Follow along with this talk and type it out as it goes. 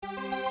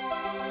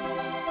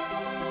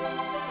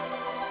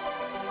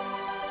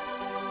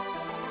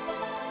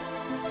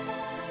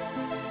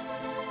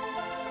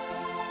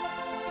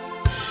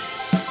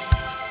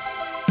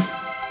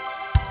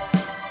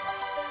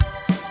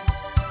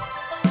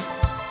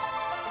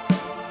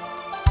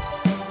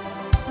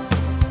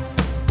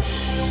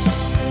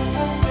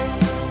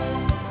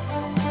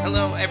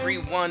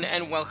everyone,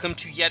 and welcome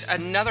to yet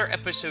another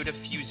episode of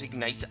Fuse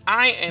Ignites.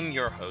 I am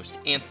your host,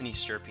 Anthony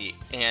Sturpey,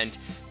 and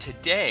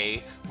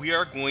today we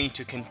are going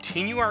to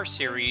continue our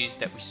series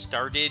that we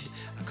started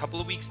a couple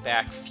of weeks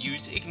back,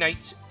 Fuse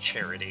Ignites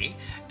Charity,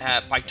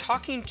 by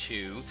talking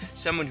to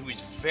someone who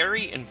is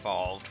very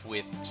involved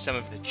with some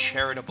of the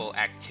charitable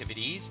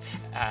activities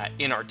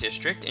in our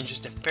district, and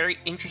just a very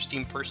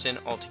interesting person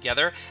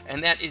altogether,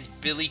 and that is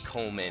Billy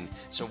Coleman.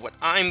 So what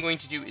I'm going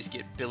to do is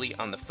get Billy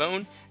on the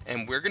phone,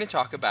 and we're going to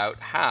talk about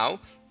how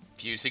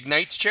Fuse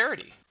Ignites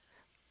Charity.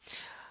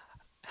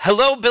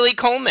 Hello, Billy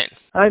Coleman.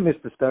 Hi,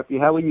 Mr. Sturpey.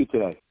 How are you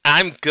today?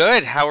 I'm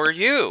good. How are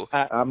you?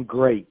 I'm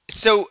great.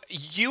 So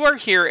you are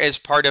here as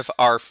part of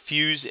our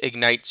Fuse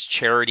Ignites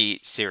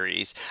Charity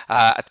series,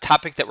 a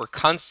topic that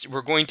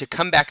we're going to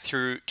come back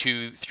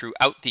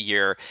throughout the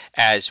year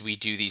as we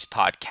do these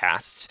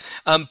podcasts.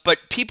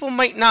 But people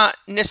might not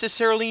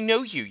necessarily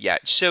know you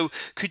yet. So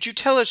could you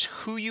tell us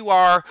who you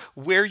are,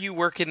 where you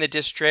work in the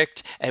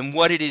district, and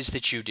what it is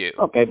that you do?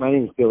 Okay, my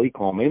name is Billy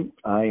Coleman.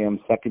 I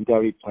am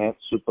secondary plant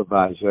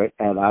supervisor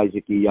at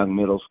Isaac E. Young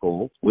Middle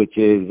School, which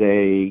is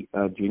a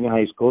junior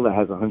high school that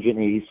has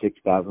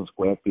 186,000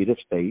 square feet of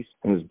space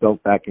and was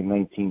built back in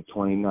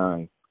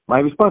 1929. My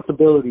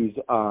responsibilities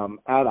at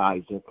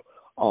Isaac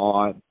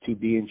are to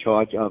be in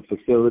charge of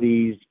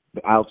facilities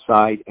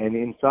outside and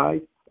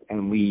inside,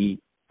 and we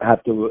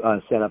have to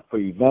set up for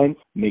events,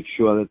 make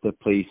sure that the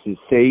place is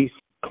safe,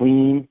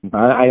 clean.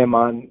 I am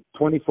on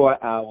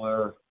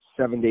 24-hour,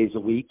 7 days a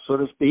week, so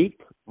to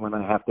speak, when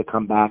I have to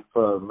come back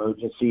for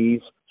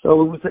emergencies.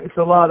 So it's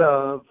a lot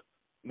of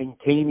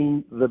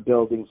maintaining the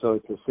building so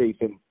it's a safe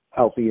and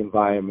healthy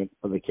environment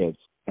for the kids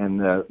and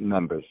the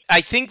members.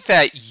 I think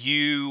that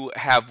you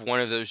have one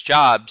of those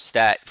jobs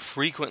that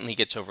frequently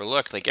gets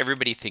overlooked. Like,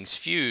 everybody thinks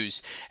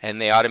Fuse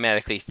and they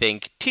automatically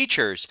think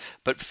teachers,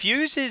 but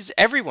Fuse is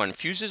everyone.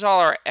 Fuse is all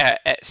our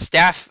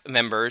staff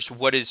members,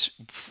 what is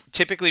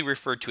typically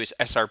referred to as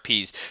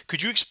SRPs.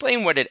 Could you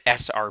explain what an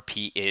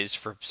SRP is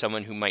for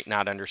someone who might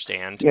not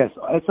understand? Yes,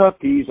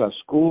 SRPs are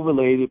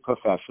school-related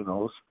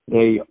professionals.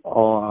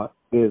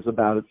 There's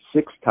about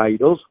 6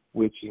 titles,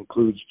 which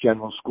includes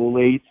general school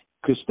aides,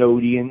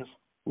 custodians,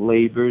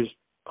 laborers,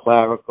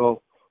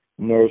 clerical,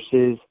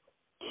 nurses,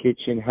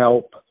 kitchen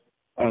help,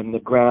 and the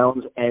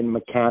grounds and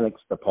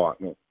mechanics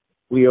department.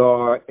 We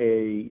are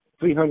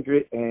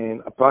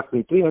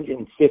approximately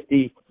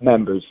 350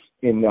 members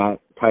in that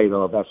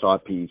title of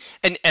SRPs.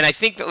 And I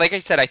think that, like I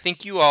said, I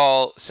think you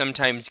all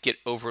sometimes get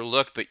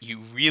overlooked, but you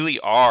really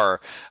are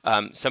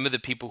some of the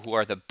people who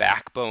are the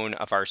backbone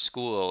of our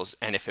schools.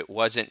 And if it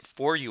wasn't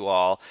for you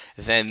all,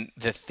 then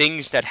the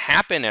things that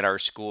happen at our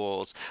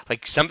schools,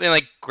 like something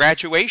like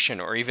graduation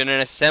or even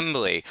an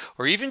assembly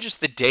or even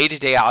just the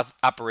day-to-day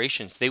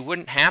operations, they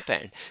wouldn't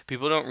happen.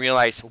 People don't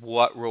realize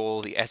what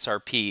role the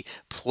SRP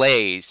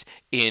plays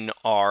in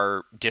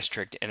our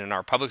district and in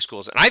our public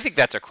schools. And I think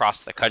that's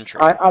across the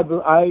country.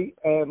 I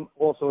am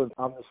also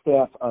on the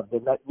staff of the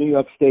New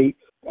York State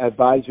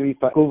Advisory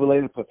for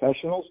School-Related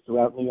Professionals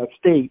throughout New York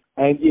State.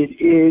 And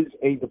it is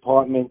a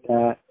department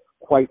that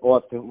quite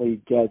often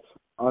gets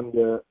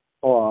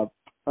underlooked.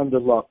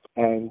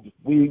 And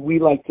we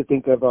like to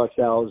think of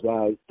ourselves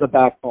as the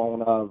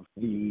backbone of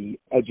the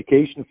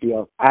education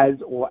field, as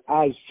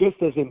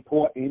just as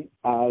important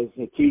as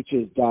the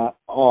teachers that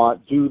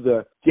do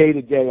the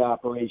day-to-day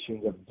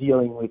operations of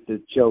dealing with the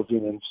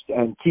children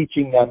and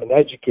teaching them and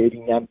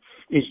educating them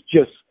is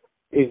just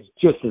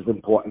as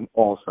important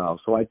also.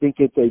 So I think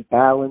it's a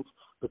balance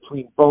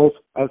between both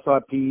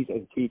SRPs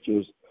and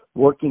teachers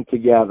working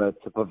together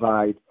to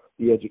provide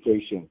the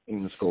education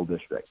in the school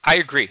district. I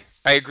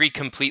agree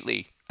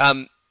completely.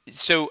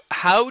 So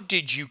how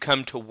did you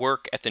come to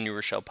work at the New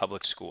Rochelle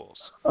Public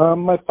Schools?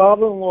 My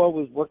father-in-law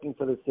was working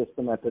for the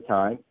system at the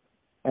time,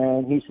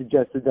 and he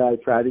suggested that I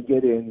try to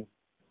get in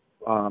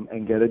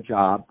and get a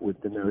job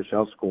with the New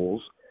Rochelle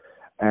schools.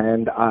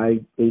 And I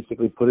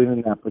basically put in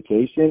an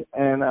application,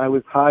 and I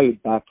was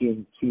hired back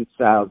in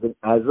 2000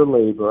 as a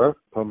laborer,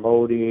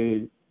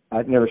 promoted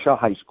at New Rochelle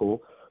High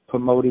School,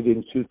 promoted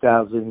in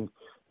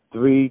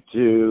 2003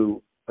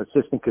 to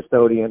assistant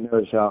custodian at New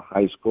Rochelle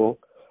High School,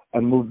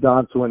 and moved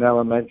on to an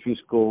elementary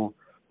school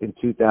in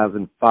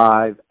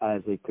 2005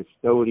 as a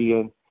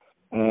custodian.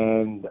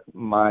 And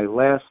my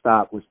last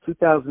stop was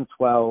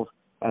 2012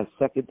 as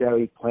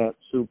secondary plant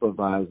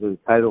supervisor, the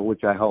title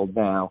which I hold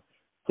now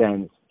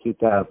since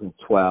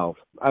 2012.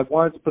 I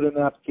wanted to put in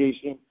an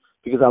application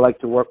because I like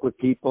to work with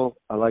people,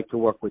 I like to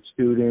work with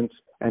students,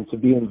 and to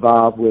be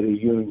involved with a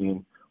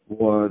union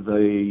were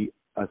the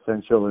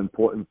essential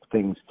important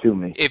things to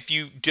me. If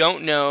you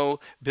don't know,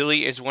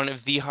 Billy is one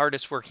of the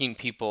hardest working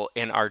people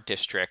in our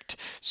district.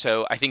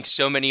 So I think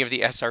so many of the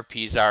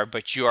SRPs are,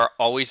 but you are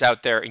always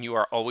out there and you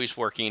are always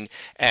working.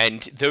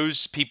 And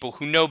those people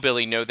who know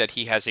Billy know that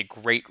he has a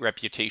great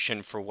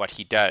reputation for what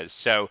he does.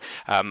 So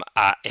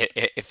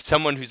if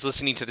someone who's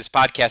listening to this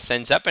podcast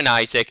sends up an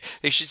Isaac,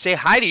 they should say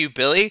hi to you,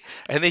 Billy,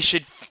 and they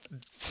should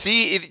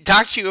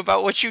talk to you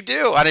about what you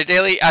do on a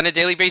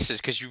daily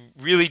basis because you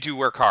really do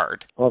work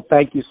hard. Well,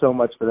 thank you so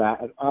much for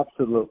that. And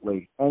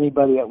absolutely,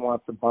 anybody that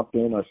wants to bump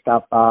in or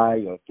stop by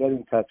or get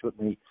in touch with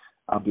me,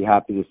 I'll be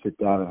happy to sit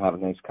down and have a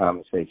nice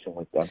conversation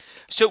with them.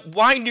 So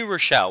why New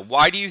Rochelle?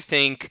 Why do you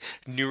think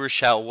New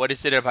Rochelle? What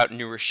is it about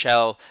New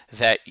Rochelle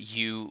that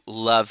you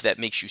love that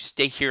makes you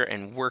stay here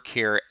and work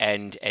here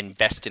and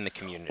invest in the Well,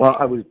 community?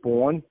 I was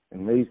born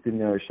and raised in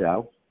New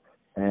Rochelle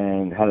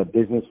and had a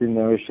business in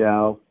New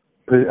Rochelle.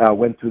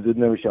 Went through the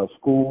New Rochelle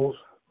schools.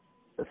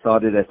 I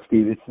started at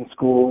Stevenson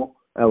School,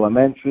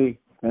 elementary,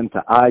 then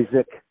to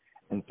Isaac,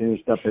 and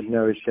finished up at New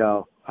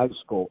Rochelle High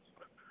School.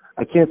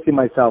 I can't see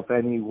myself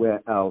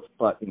anywhere else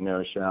but in New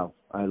Rochelle.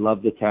 I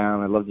love the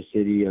town. I love the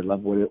city. I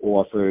love what it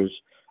offers,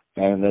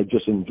 and I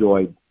just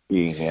enjoy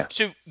being here.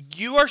 So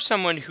you are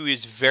someone who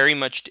is very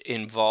much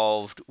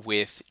involved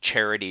with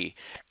charity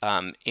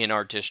in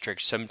our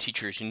district. Some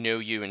teachers know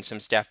you and some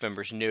staff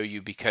members know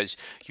you because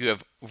you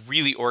have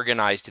really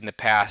organized in the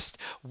past.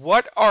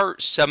 What are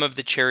some of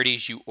the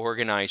charities you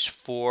organize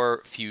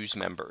for Fuse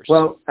members?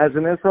 Well, as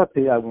an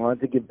SRP, I wanted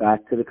to give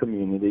back to the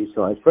community,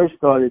 so I first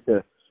started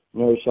the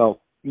New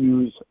Rochelle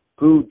Fuse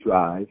Food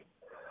Drive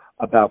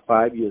about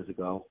 5 years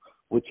ago,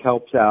 which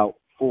helps out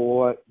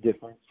 4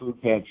 different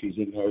food pantries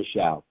in New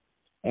Rochelle.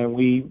 And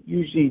we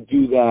usually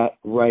do that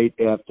right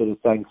after the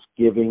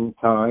Thanksgiving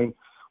time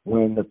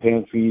when the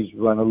pantries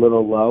run a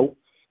little low,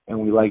 and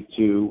we like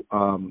to,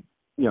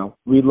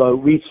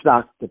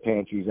 restock the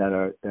pantries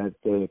that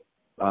the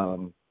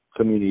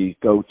communities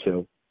go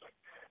to.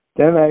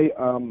 Then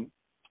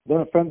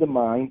a friend of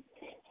mine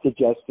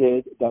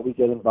suggested that we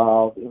get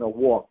involved in a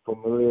walk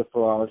from Maria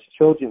Ferraris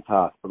Children's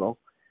Hospital,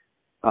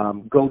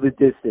 Go the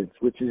Distance,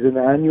 which is an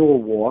annual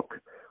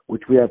walk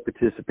which we have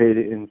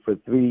participated in for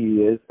 3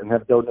 years and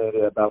have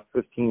donated about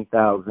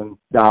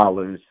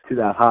 $15,000 to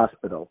that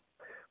hospital.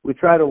 We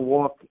try to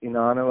walk in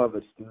honor of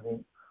a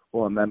student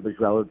or a member's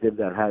relative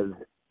that has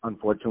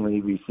unfortunately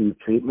received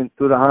treatment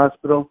through the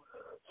hospital.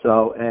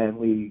 So, and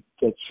we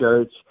get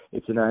shirts.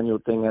 It's an annual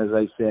thing, as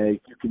I say.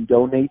 You can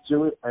donate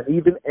to it. And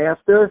even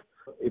after,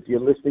 if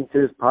you're listening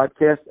to this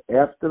podcast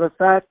after the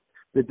fact,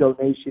 the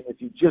donation, if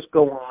you just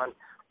go on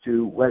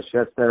to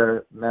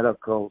Westchester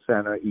Medical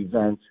Center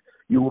events,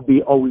 you will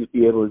always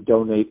be able to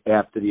donate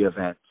after the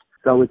event.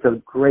 So it's a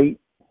great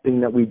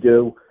thing that we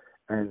do,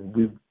 and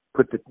we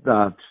put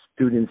the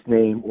student's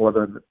name or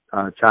the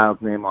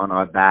child's name on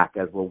our back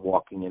as we're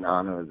walking in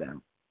honor of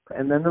them.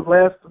 And then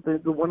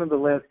one of the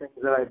last things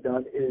that I've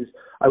done is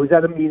I was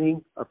at a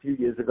meeting a few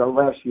years ago,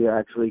 last year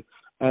actually,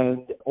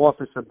 and the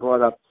officer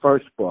brought up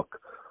First Book,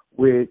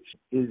 which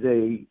is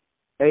a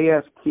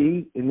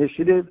AFT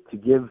initiative to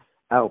give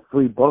out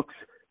free books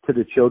to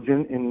the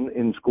children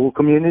in school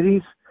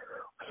communities.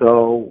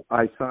 So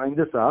I signed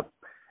this up,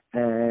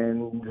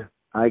 and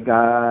I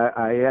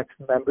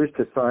asked members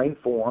to sign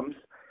forms,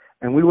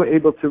 and we were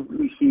able to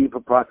receive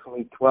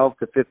approximately 12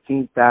 to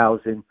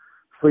 15,000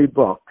 free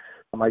books.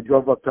 I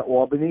drove up to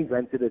Albany,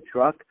 rented a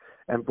truck,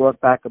 and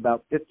brought back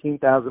about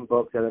 15,000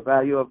 books at a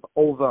value of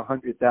over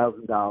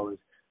 $100,000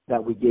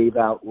 that we gave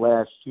out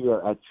last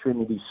year at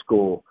Trinity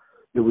School.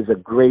 It was a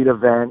great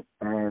event,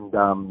 and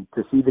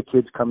to see the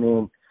kids come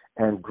in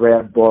and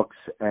grab books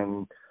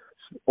and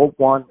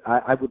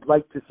I would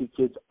like to see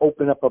kids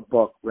open up a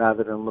book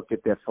rather than look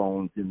at their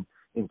phones in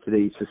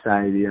today's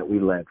society that we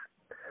live.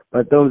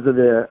 But those are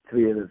the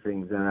 3 of the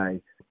things that I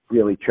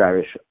really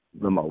cherish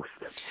the most.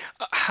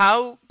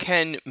 How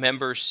can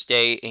members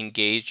stay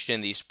engaged in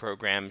these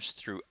programs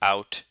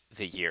throughout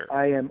the year?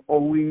 I am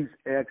always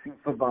asking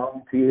for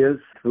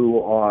volunteers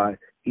through our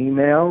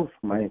emails.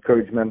 I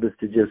encourage members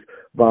to just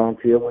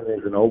volunteer when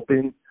there's an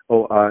open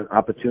or an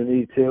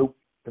opportunity to.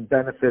 The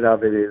benefit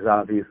of it is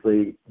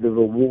obviously the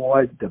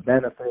reward. The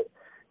benefit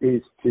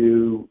is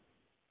to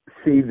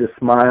see the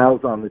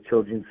smiles on the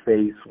children's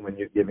face when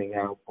you're giving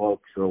out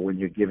books or when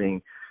you're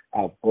giving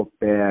out book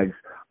bags.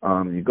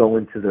 You go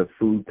into the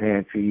food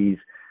pantries,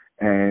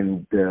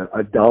 and the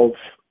adults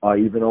are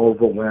even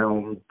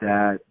overwhelmed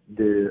that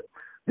the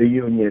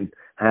union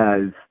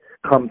has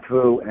come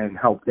through and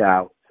helped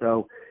out.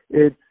 So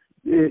if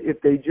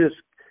they just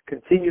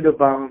continue to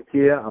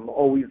volunteer, I'm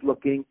always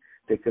looking.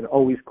 They can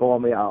always call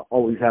me. I'll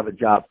always have a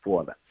job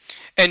for them.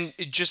 And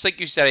just like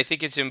you said, I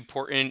think it's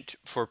important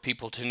for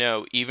people to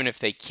know, even if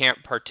they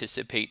can't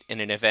participate in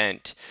an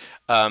event,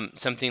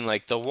 something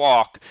like the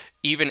walk,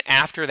 even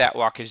after that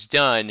walk is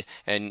done,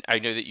 and I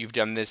know that you've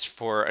done this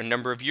for a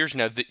number of years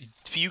now,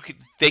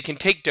 they can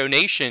take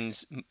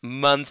donations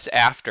months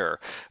after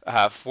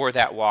for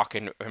that walk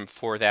and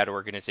for that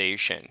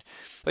organization.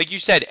 Like you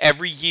said,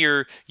 every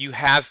year you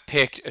have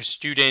picked a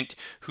student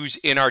who's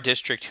in our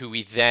district who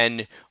we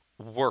then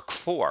walk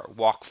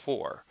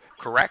for,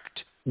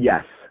 correct?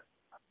 Yes.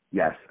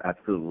 Yes,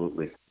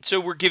 absolutely. So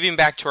we're giving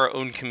back to our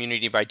own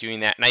community by doing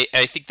that. And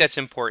I think that's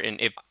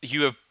important. If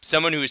you have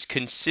someone who has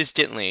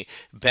consistently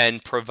been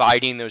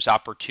providing those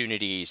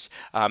opportunities,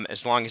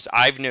 as long as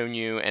I've known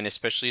you, and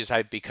especially as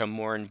I've become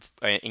more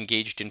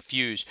engaged in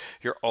Fuse,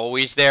 you're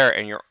always there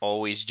and you're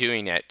always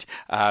doing it.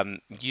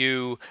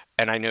 You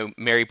and I know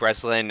Mary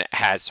Breslin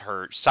has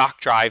her sock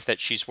drive that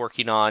she's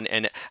working on,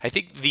 and I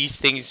think these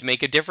things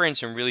make a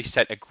difference and really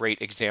set a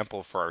great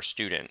example for our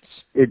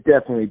students. It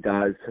definitely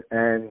does.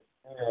 And,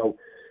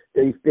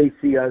 they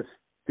see us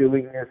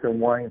doing this and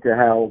wanting to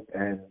help,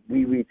 and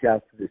we reach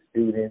out to the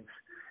students,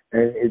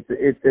 and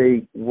it's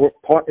a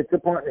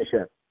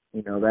partnership.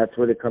 That's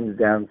what it comes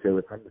down to.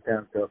 It comes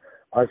down to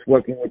us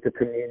working with the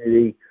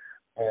community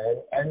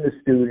and the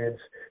students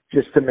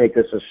just to make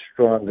us a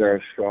stronger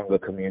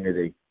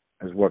community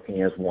as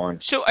working as one.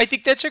 So I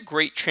think that's a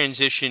great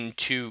transition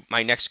to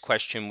my next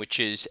question, which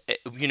is,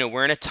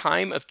 we're in a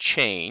time of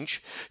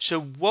change.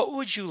 So what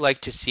would you like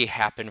to see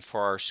happen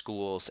for our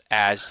schools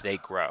as they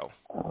grow?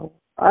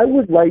 I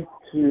would like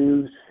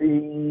to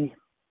see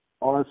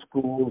our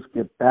schools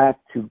get back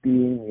to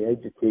being the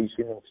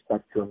educational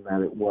spectrum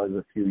that it was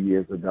a few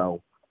years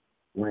ago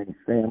when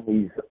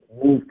families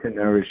moved to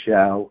New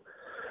Rochelle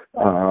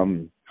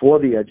for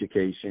the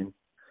education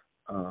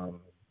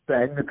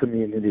and the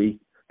community.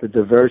 The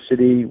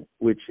diversity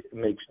which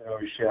makes New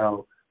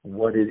Rochelle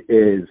what it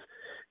is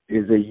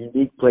a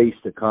unique place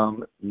to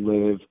come,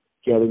 live,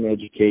 get an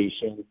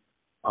education.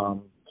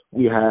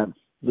 We have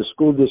the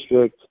school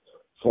district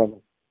from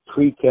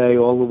pre-K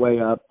all the way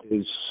up.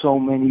 There's so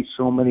many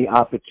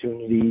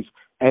opportunities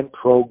and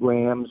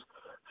programs,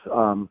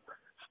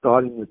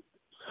 starting with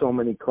so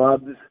many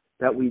clubs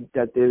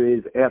that there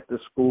is after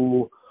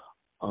school,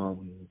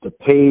 the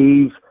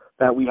PAVE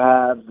that we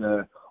have,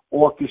 the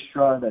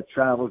orchestra that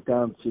travels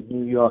down to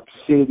New York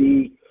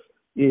City.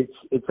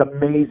 It's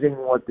amazing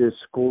what this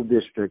school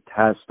district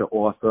has to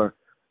offer.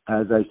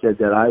 As I said,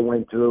 that I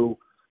went through.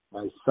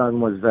 My son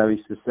was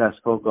very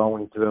successful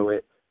going through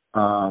it.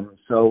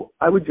 So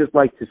I would just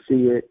like to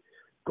see it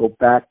go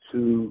back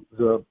to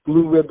the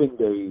blue ribbon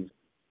days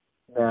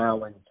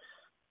now, and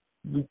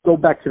go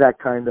back to that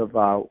kind of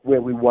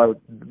where we were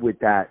with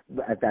that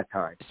at that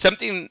time.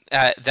 Something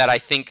that I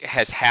think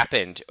has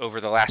happened over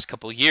the last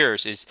couple of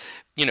years is,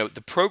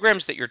 the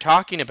programs that you're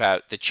talking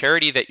about, the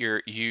charity that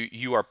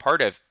you are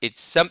part of.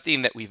 It's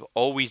something that we've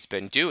always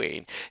been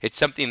doing. It's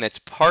something that's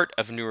part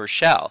of New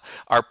Rochelle.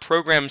 Our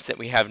programs that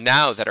we have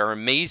now that are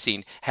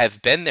amazing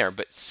have been there,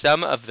 but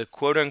some of the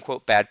quote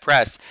unquote bad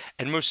press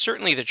and most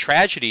certainly the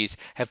tragedies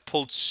have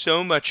pulled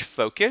so much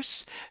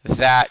focus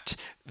that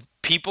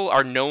people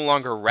are no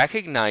longer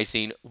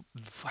recognizing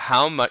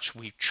how much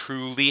we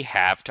truly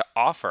have to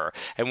offer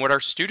and what our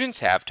students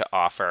have to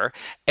offer.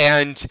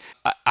 And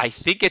I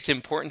think it's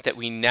important that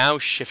we now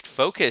shift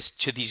focus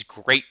to these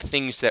great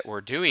things that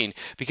we're doing,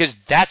 because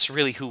that's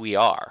really who we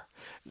are.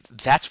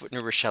 That's what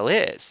New Rochelle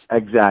is.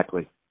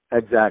 Exactly.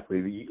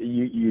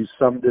 You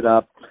summed it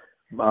up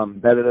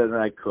better than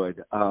I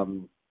could.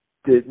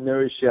 The New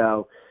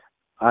Rochelle,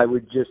 I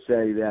would just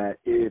say that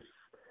if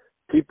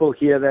people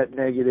hear that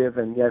negative,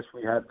 and yes,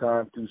 we have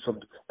gone through some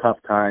tough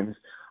times,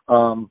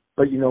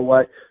 but you know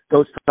what?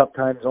 Those tough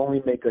times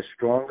only make us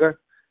stronger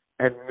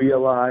and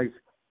realize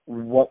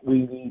what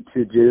we need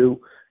to do,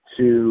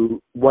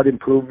 to what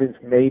improvements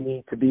may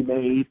need to be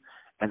made,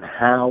 and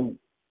how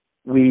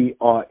we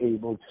are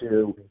able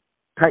to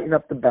tighten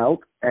up the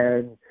belt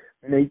and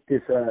make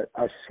this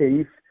a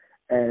safe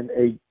and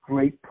a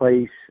great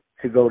place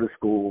to go to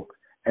school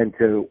and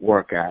to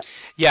work at.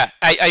 Yeah,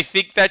 I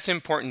think that's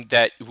important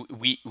that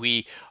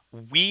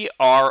we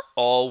are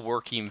all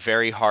working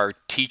very hard,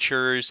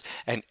 teachers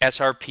and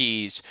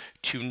SRPs,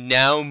 to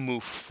now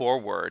move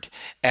forward.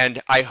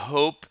 And I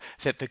hope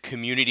that the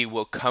community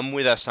will come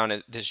with us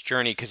on this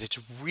journey, because it's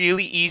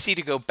really easy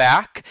to go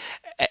back,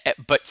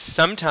 but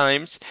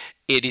sometimes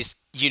it is,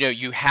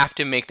 you have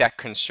to make that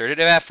concerted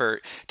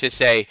effort to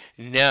say,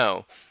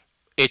 no,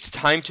 it's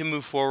time to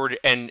move forward,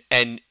 and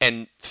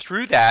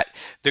through that,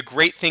 the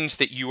great things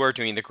that you are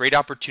doing, the great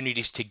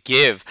opportunities to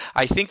give,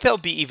 I think they'll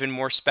be even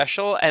more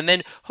special, and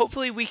then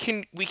hopefully we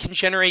can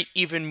generate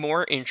even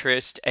more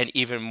interest and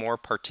even more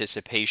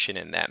participation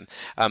in them,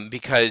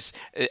 because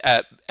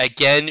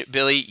again,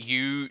 Billy,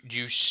 you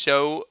do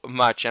so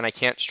much, and I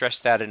can't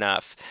stress that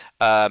enough,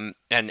 and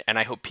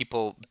I hope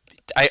people,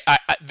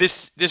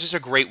 this is a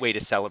great way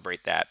to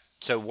celebrate that.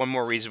 So one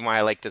more reason why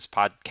I like this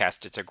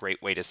podcast, it's a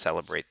great way to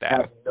celebrate that.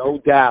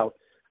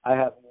 I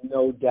have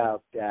no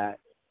doubt that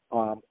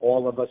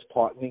all of us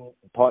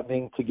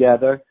partnering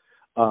together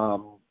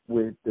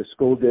with the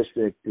school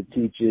district, the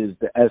teachers,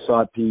 the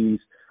SRPs,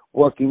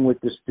 working with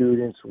the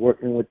students,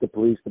 working with the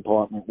police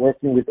department,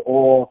 working with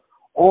all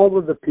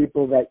of the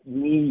people that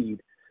need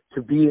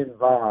to be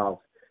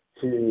involved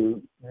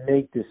to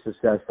make this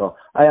successful.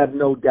 I have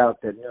no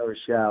doubt that New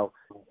Rochelle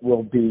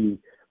will be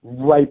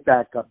right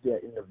back up there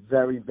in the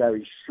very,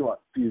 very short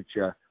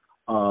future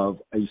of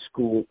a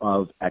school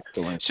of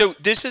excellence. So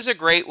this is a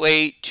great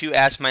way to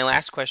ask my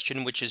last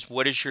question, which is,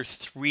 what is your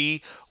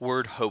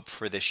 3-word hope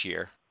for this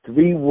year?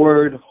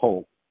 3-word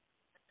hope.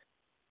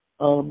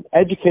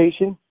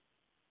 Education,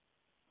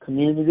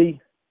 community,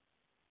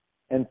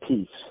 and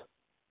peace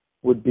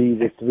would be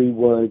the 3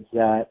 words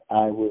that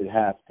I would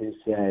have to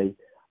say,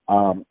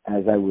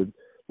 as I would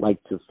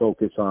like to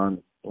focus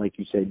on, like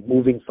you said,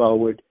 moving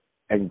forward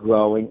and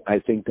growing. I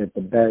think that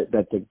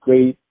the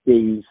great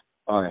days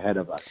are ahead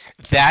of us.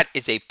 That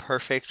is a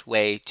perfect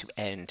way to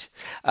end.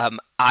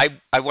 I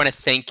want to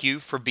thank you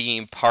for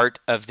being part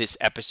of this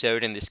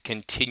episode and this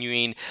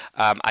continuing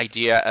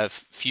idea of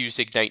Fuse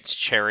Ignites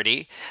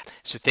charity.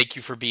 So thank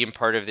you for being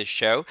part of this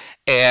show.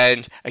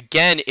 And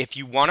again, if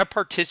you want to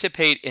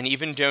participate and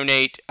even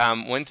donate,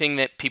 one thing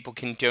that people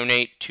can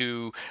donate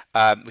to,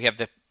 we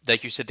have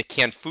like you said, the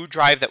canned food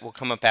drive that will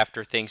come up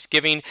after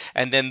Thanksgiving,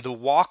 and then the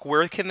walk.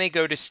 Where can they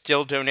go to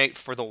still donate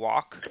for the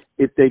walk?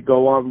 If they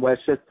go on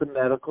Westchester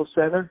Medical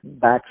Center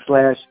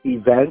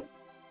 /event,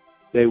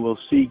 they will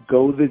see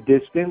Go the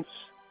Distance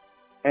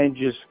and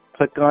just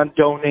click on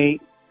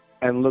donate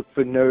and look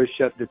for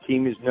Nourishell. The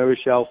team is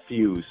Nourishell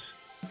Fuse.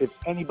 If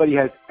anybody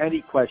has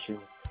any questions,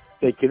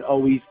 they can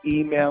always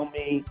email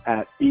me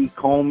at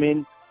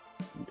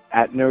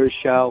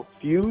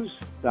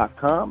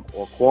bcoleman@nourishellfuse.com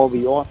or call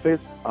the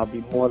office. I'll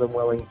be more than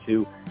willing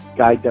to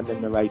guide them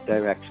in the right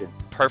direction.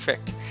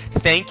 Perfect.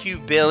 Thank you,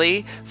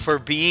 Billy, for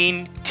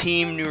being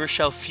Team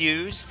Nourishell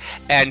Fuse,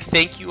 and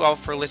thank you all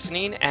for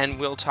listening, and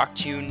we'll talk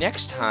to you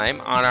next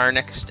time on our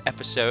next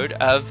episode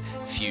of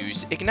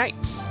Fuse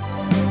Ignites.